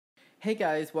Hey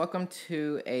guys, welcome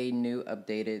to a new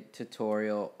updated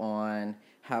tutorial on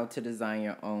how to design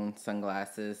your own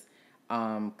sunglasses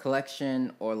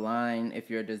collection or line. If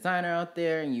you're a designer out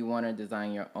there and you want to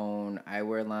design your own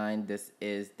eyewear line, this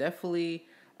is definitely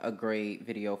a great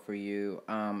video for you.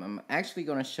 I'm actually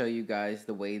going to show you guys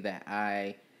the way that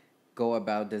I go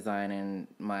about designing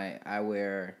my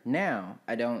eyewear now.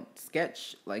 I don't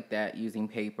sketch like that using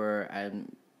paper.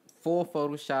 I'm full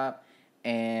Photoshop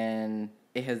and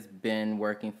it has been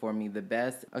working for me the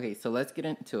best. Okay, so let's get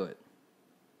into it.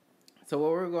 So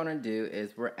what we're going to do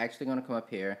is we're actually going to come up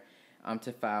here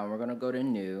to File. We're going to go to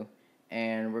New,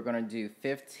 and we're going to do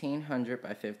 1500 by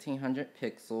 1500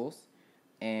 pixels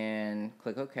and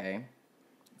click OK.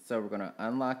 So we're going to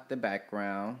unlock the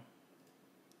background,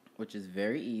 which is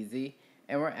very easy,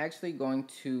 and we're actually going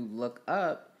to look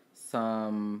up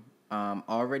some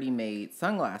already made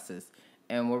sunglasses.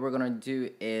 And what we're going to do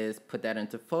is put that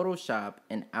into Photoshop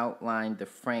and outline the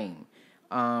frame.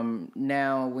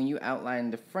 Now, when you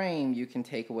outline the frame, you can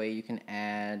take away, you can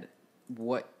add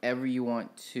whatever you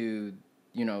want to,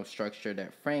 structure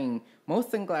that frame.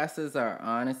 Most sunglasses are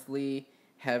honestly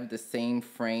have the same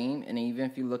frame, and even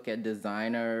if you look at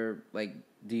designer like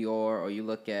Dior or you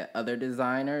look at other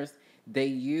designers, they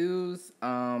use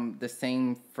the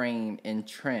same frame in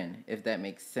trend, if that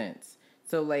makes sense.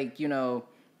 So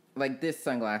like this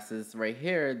sunglasses right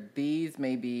here, these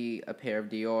may be a pair of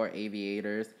Dior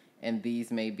aviators, and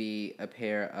these may be a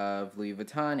pair of Louis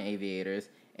Vuitton aviators,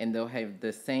 and they'll have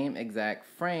the same exact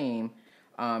frame,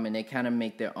 and they kind of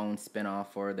make their own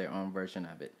spin-off or their own version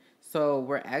of it. So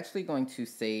we're actually going to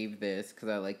save this because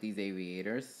I like these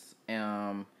aviators,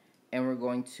 and we're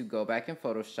going to go back in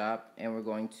Photoshop, and we're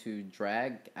going to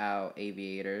drag our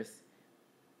aviators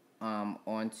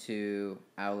onto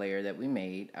our layer that we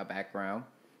made, our background.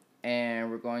 And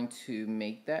we're going to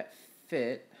make that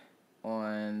fit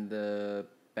on the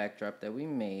backdrop that we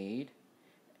made.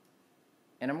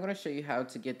 And I'm going to show you how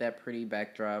to get that pretty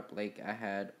backdrop like I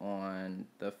had on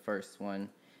the first one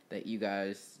that you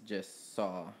guys just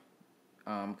saw.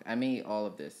 I made all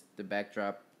of this, the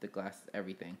backdrop, the glasses,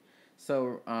 everything.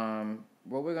 So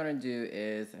what we're going to do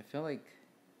is, I feel like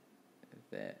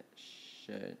that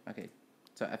should, okay,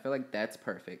 so I feel like that's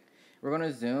perfect. We're going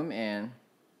to zoom in.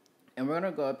 And we're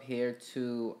going to go up here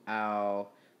to our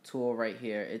tool right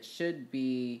here. It should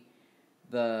be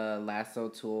the lasso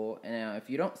tool. And now if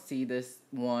you don't see this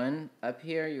one up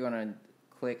here, you're going to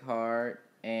click hard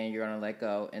and you're going to let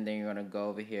go. And then you're going to go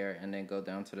over here and then go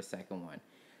down to the second one.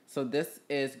 So this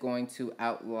is going to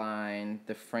outline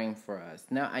the frame for us.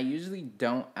 Now, I usually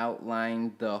don't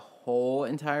outline the whole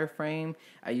entire frame.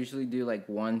 I usually do like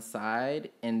one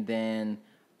side, and then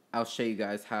I'll show you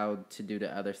guys how to do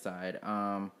the other side.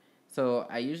 So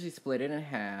I usually split it in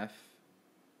half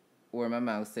where my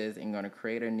mouse is and going to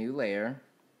create a new layer.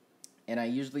 And I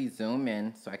usually zoom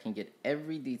in so I can get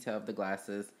every detail of the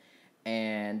glasses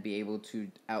and be able to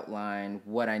outline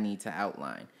what I need to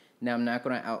outline. Now I'm not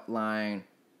going to outline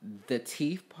the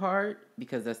teeth part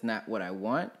because that's not what I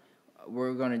want.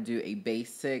 We're going to do a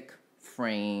basic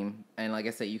frame. And like I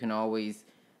said, you can always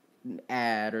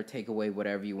add or take away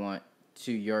whatever you want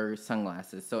to your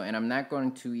sunglasses. So, and I'm not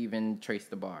going to even trace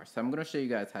the bar. So I'm going to show you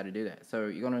guys how to do that. So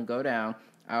you're going to go down.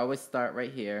 I always start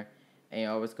right here, and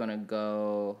you're always going to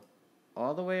go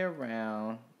all the way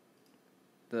around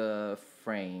the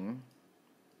frame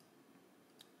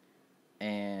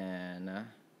and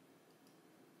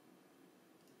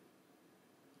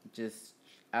just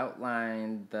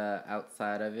outline the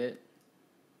outside of it,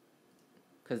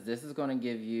 because this is going to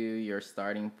give you your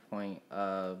starting point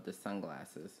of the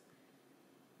sunglasses.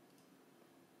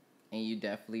 And you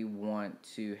definitely want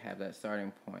to have that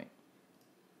starting point.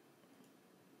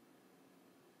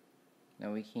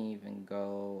 Now we can even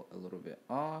go a little bit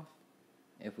off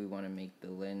if we want to make the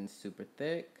lens super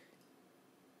thick.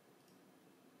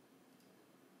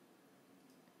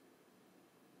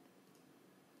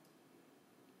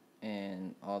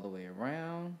 And all the way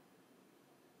around.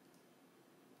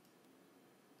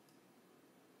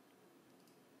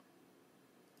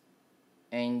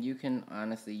 And you can,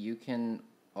 honestly, you can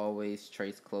always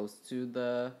trace close to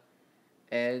the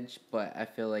edge, but I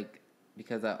feel like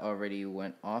because I already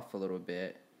went off a little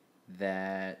bit,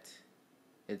 that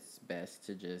it's best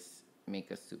to just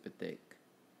make a super thick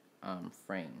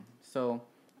frame. So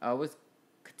I always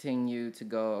continue to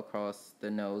go across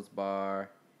the nose bar,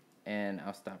 and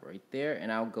I'll stop right there,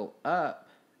 and I'll go up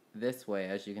this way.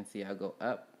 As you can see, I'll go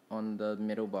up on the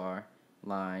middle bar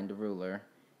line, the ruler,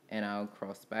 and I'll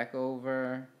cross back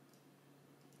over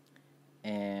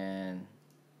and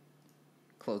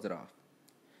close it off.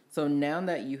 So now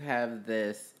that you have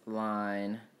this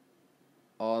line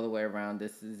all the way around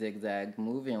this zigzag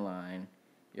moving line,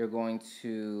 you're going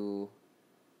to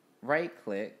right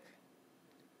click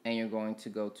and you're going to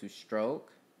go to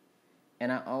stroke,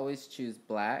 and I always choose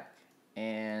black,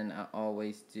 and I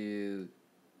always do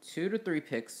 2 to 3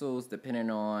 pixels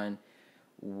depending on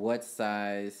what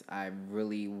size I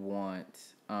really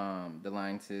want the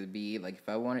line to be. Like if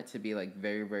I want it to be like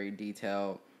very, very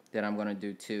detailed, then I'm gonna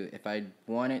do 2. If I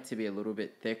want it to be a little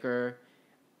bit thicker,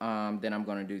 then I'm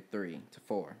gonna do 3 to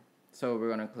 4. So we're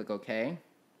gonna click OK.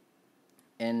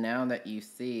 And now that you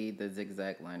see the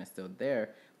zigzag line is still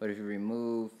there, but if you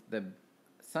remove the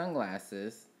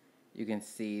sunglasses, you can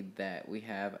see that we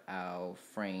have our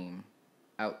frame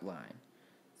outline.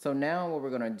 So now what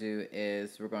we're going to do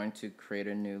is we're going to create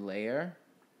a new layer.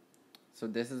 So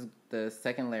this is the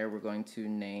second layer we're going to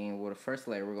name, well, the first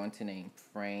layer we're going to name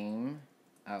frame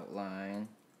outline.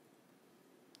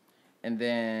 And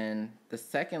then the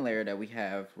second layer that we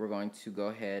have, we're going to go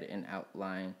ahead and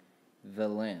outline the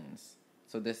lens.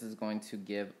 So this is going to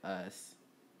give us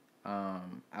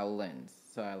our lens.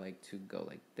 So I like to go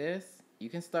like this. You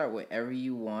can start wherever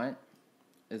you want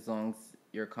as long as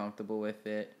you're comfortable with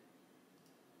it.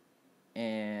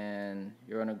 And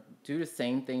you're going to do the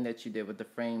same thing that you did with the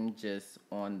frame, just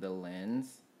on the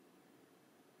lens.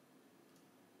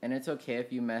 And it's okay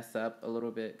if you mess up a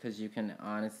little bit, because you can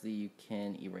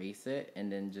erase it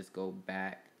and then just go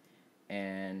back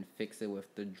and fix it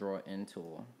with the draw in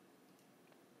tool.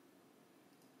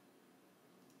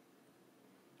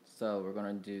 So we're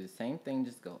going to do the same thing,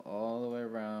 just go all the way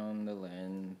around the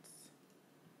lens.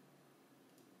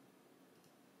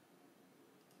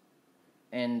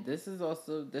 And this is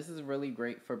really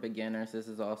great for beginners. This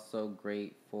is also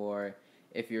great for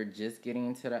if you're just getting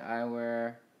into the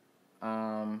eyewear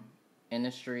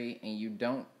industry and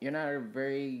you're not a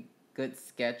very good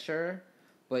sketcher,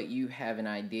 but you have an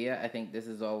idea. I think this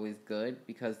is always good,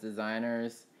 because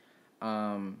designers,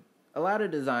 a lot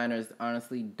of designers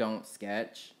honestly don't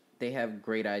sketch. They have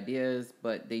great ideas,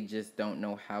 but they just don't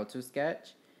know how to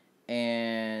sketch.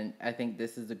 And I think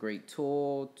this is a great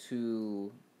tool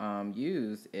to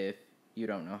use if you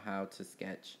don't know how to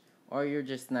sketch, or you're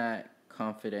just not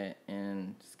confident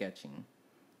in sketching.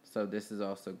 So this is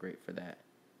also great for that.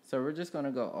 So we're just going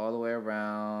to go all the way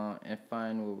around and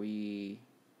find where we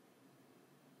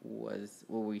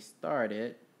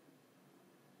started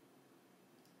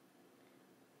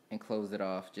and close it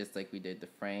off just like we did the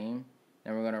frame.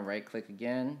 Then we're going to right click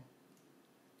again,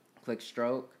 click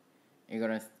stroke, and you're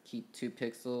going to keep 2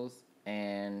 pixels,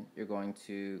 and you're going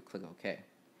to click OK.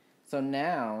 So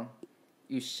now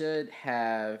you should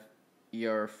have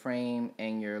your frame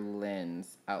and your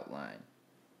lens outline.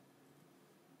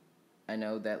 I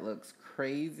know that looks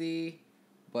crazy,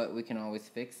 but we can always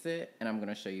fix it, and I'm going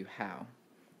to show you how.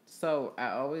 So I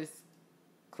always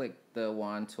click the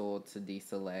wand tool to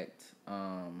deselect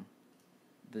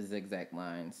the zigzag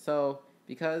line. So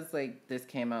because like this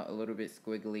came out a little bit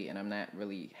squiggly and I'm not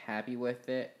really happy with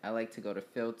it, I like to go to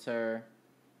filter,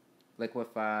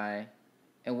 liquify,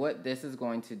 and what this is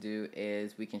going to do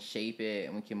is we can shape it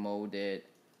and we can mold it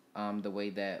the way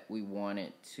that we want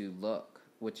it to look,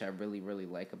 which I really, really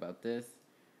like about this.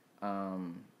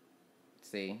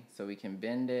 See, so we can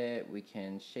bend it, we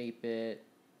can shape it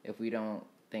if we don't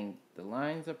think the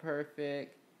lines are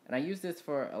perfect. And I use this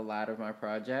for a lot of my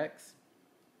projects,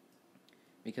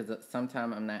 because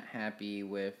sometimes I'm not happy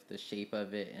with the shape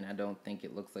of it and I don't think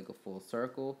it looks like a full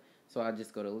circle. So I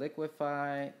just go to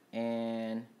liquify,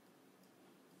 and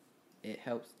it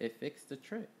fixes the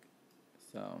trick.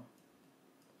 So,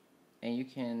 and you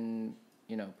can,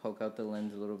 poke out the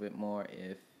lens a little bit more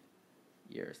if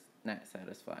you're not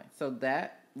satisfied. So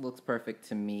that looks perfect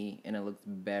to me, and it looks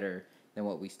better than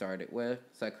what we started with.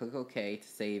 So I click OK to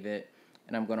save it,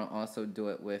 and I'm going to also do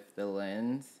it with the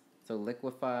lens. So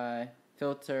liquify,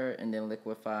 filter, and then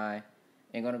liquify.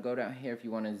 And going to go down here if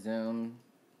you want to zoom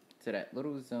to that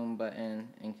little zoom button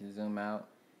and can zoom out.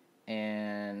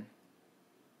 And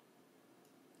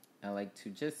I like to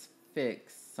just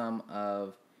fix some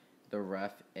of the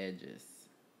rough edges.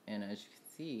 And as you can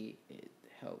see, it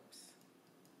helps.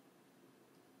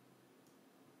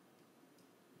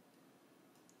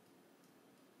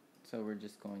 So we're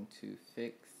just going to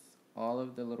fix all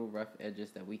of the little rough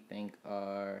edges that we think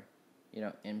are,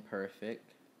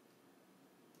 imperfect.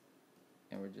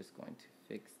 And we're just going to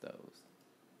fix those.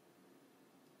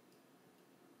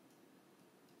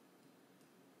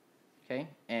 Okay,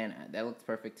 and that looks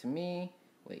perfect to me.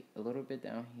 Wait, a little bit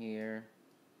down here.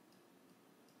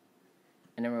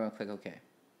 And then we're going to click OK.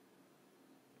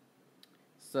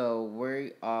 So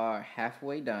we are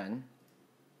halfway done.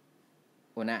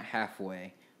 Well, not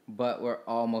halfway, but we're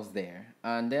almost there.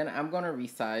 And then I'm gonna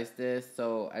resize this.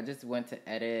 So I just went to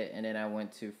edit, and then I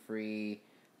went to free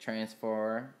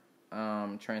transform,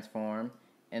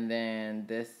 and then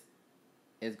this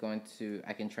is going to,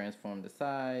 I can transform the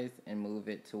size and move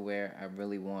it to where I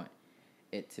really want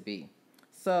it to be.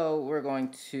 So we're going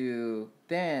to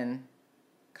then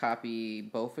copy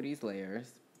both of these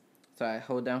layers. So I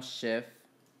hold down shift,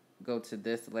 go to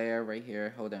this layer right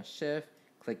here, hold down shift,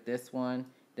 click this one,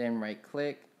 then right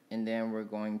click, and then we're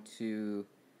going to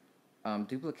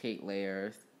duplicate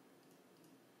layers.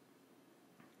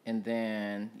 And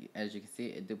then as you can see,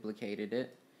 it duplicated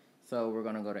it. So we're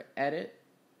going to go to edit,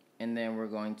 and then we're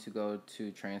going to go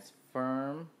to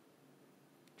transform,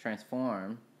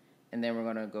 and then we're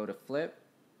going to go to flip,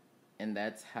 and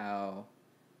that's how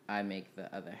I make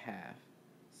the other half.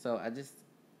 So I just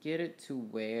get it to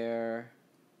where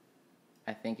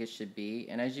I think it should be.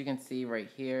 And as you can see right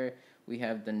here, we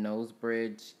have the nose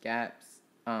bridge gaps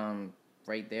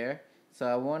right there. So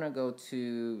I want to go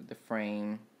to the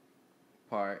frame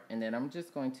part, and then I'm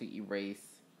just going to erase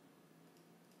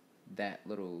that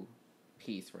little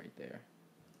piece right there,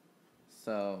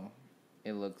 so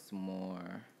it looks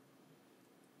more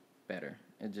better.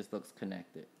 It just looks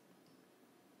connected.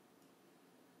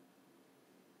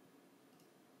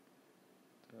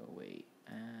 So wait,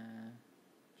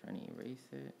 trying to erase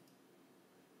it.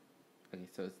 Okay,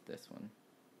 so it's this one,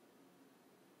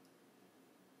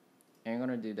 and you're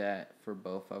gonna do that for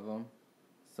both of them,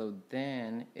 so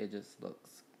then it just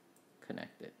looks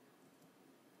connected.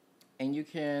 And you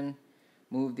can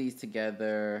move these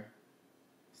together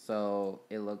so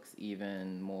it looks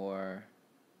even more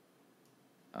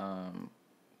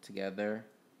together.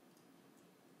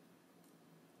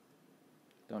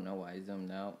 Don't know why I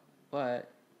zoomed out,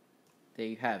 but there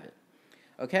you have it.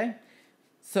 Okay,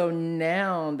 so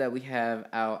now that we have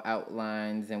our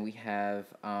outlines and we have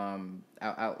our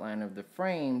outline of the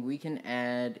frame, we can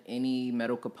add any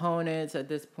metal components at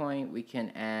this point. We can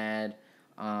add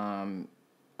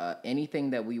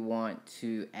anything that we want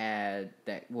to add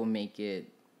that will make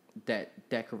it that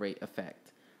decorate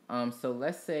effect. So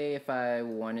let's say if I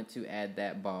wanted to add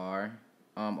that bar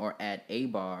or add a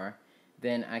bar,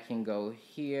 then I can go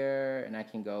here and I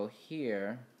can go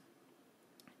here,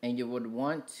 and you would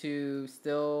want to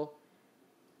still,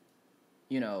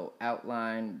 you know,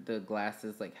 outline the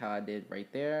glasses like how I did right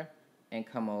there, and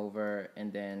come over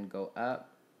and then go up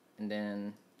and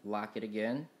then lock it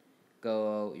again.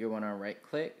 Go, you want to right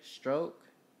click, stroke.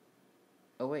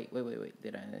 Oh wait,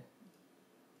 did I?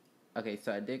 Okay,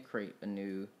 so I did create a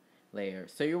new layer.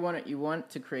 So you want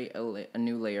to create a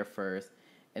new layer first,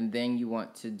 and then you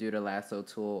want to do the lasso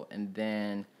tool, and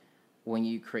then when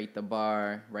you create the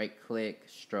bar, right click,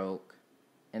 stroke,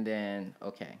 and then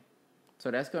okay.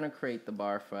 So that's going to create the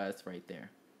bar for us right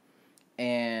there.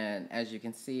 And as you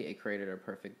can see, it created a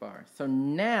perfect bar. So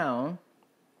now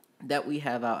that we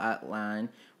have our outline,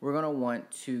 we're going to want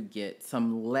to get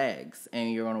some legs,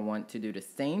 and you're going to want to do the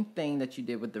same thing that you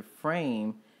did with the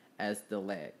frame as the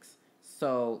legs.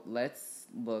 So let's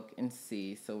look and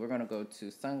see. So we're going to go to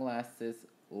sunglasses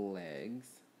legs.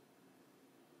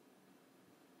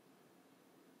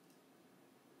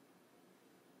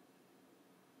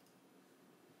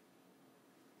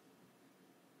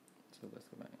 So let's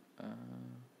go back.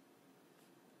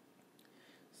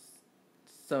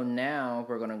 So now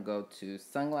we're going to go to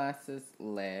sunglasses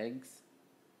legs,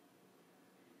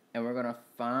 and we're going to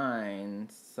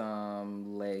find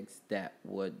some legs that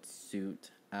would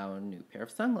suit our new pair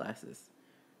of sunglasses.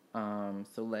 So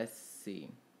let's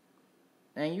see.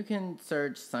 And you can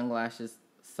search sunglasses,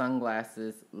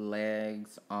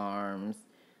 legs, arms.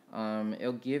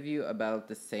 It'll give you about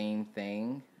the same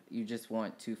thing. You just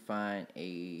want to find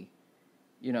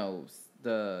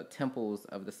the temples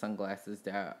of the sunglasses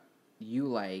that you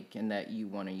like and that you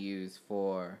want to use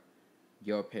for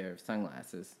your pair of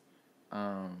sunglasses.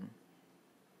 So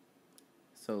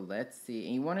let's see.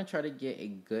 And you want to try to get a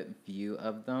good view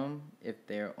of them if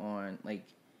they're on,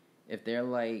 if they're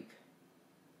like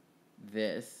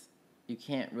this, you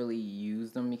can't really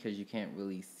use them because you can't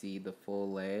really see the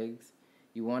full legs.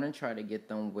 You want to try to get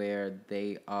them where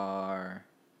they are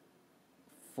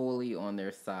fully on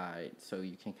their side, so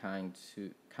you can kind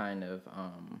of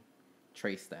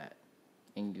trace that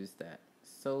and use that.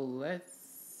 So let's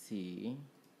see.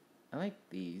 I like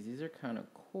these. These are kind of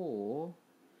cool,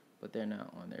 but they're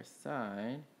not on their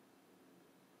side.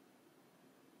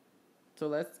 So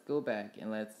let's go back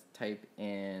and let's type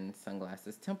in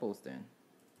sunglasses temples then,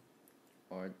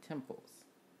 or temples.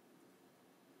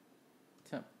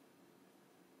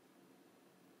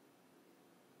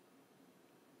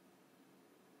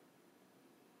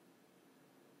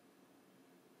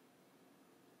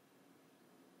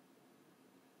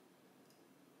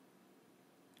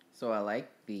 So I like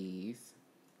these,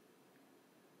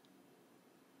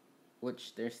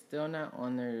 which they're still not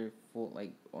on their full,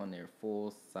 like on their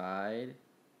full side,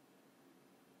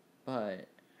 but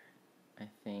I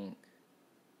think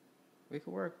we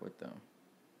could work with them.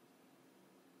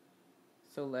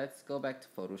 So let's go back to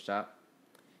Photoshop,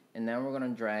 and now we're gonna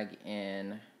drag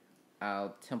in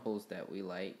our temples that we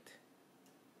liked.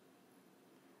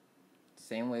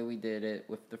 Same way we did it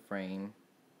with the frame,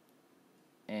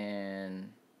 and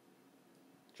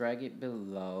drag it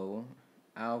below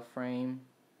our frame.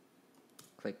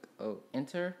 Click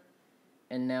enter,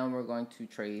 and now we're going to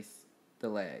trace the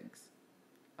legs.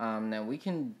 Now we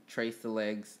can trace the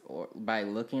legs or by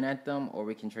looking at them, or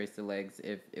we can trace the legs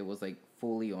if it was like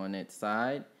fully on its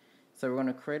side. So we're going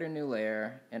to create a new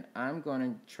layer, and I'm going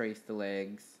to trace the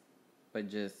legs by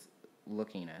just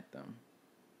looking at them.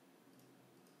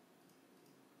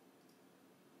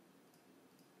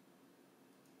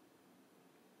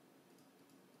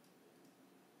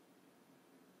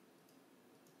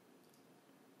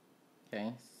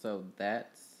 Okay, so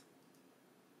that's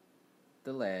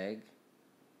the leg,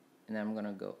 and then I'm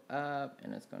gonna go up,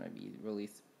 and it's gonna be really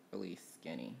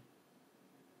skinny.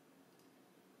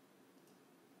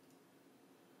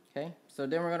 Okay, so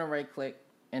then we're gonna right click,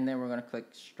 and then we're gonna click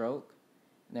stroke,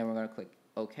 and then we're gonna click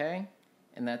OK,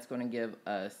 and that's gonna give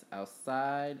us our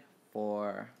side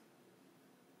for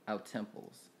our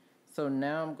temples. So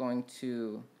now I'm going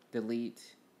to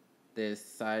delete this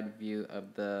side view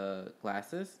of the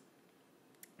glasses.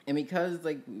 And because,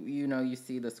 like, you know, you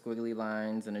see the squiggly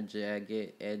lines and the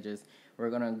jagged edges,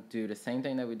 we're going to do the same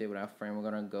thing that we did with our frame. We're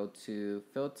going to go to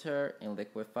Filter and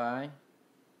Liquify.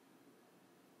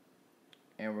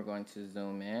 And we're going to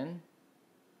zoom in.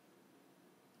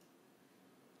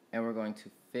 And we're going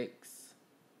to fix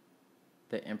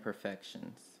the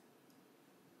imperfections.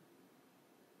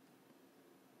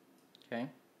 Okay?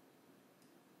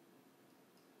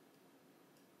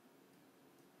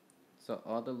 So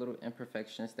all the little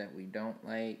imperfections that we don't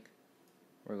like,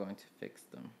 we're going to fix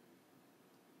them.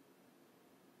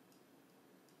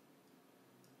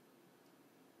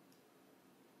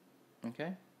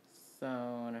 Okay, so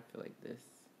and I feel like this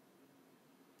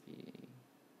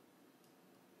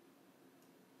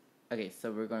okay,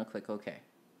 so we're going to click OK.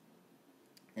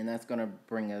 And that's going to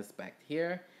bring us back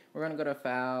here. We're going to go to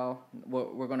File,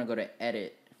 we're going to go to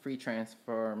Edit, Free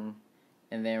Transform,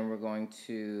 and then we're going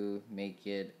to make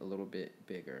it a little bit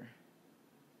bigger.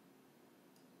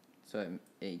 So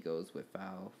it goes with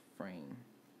File, Frame.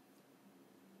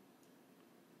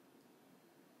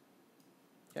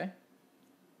 Okay.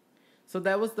 So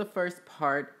that was the first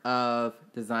part of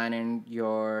designing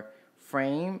your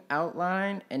frame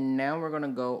outline, and now we're going to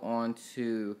go on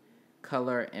to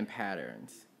color and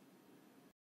patterns.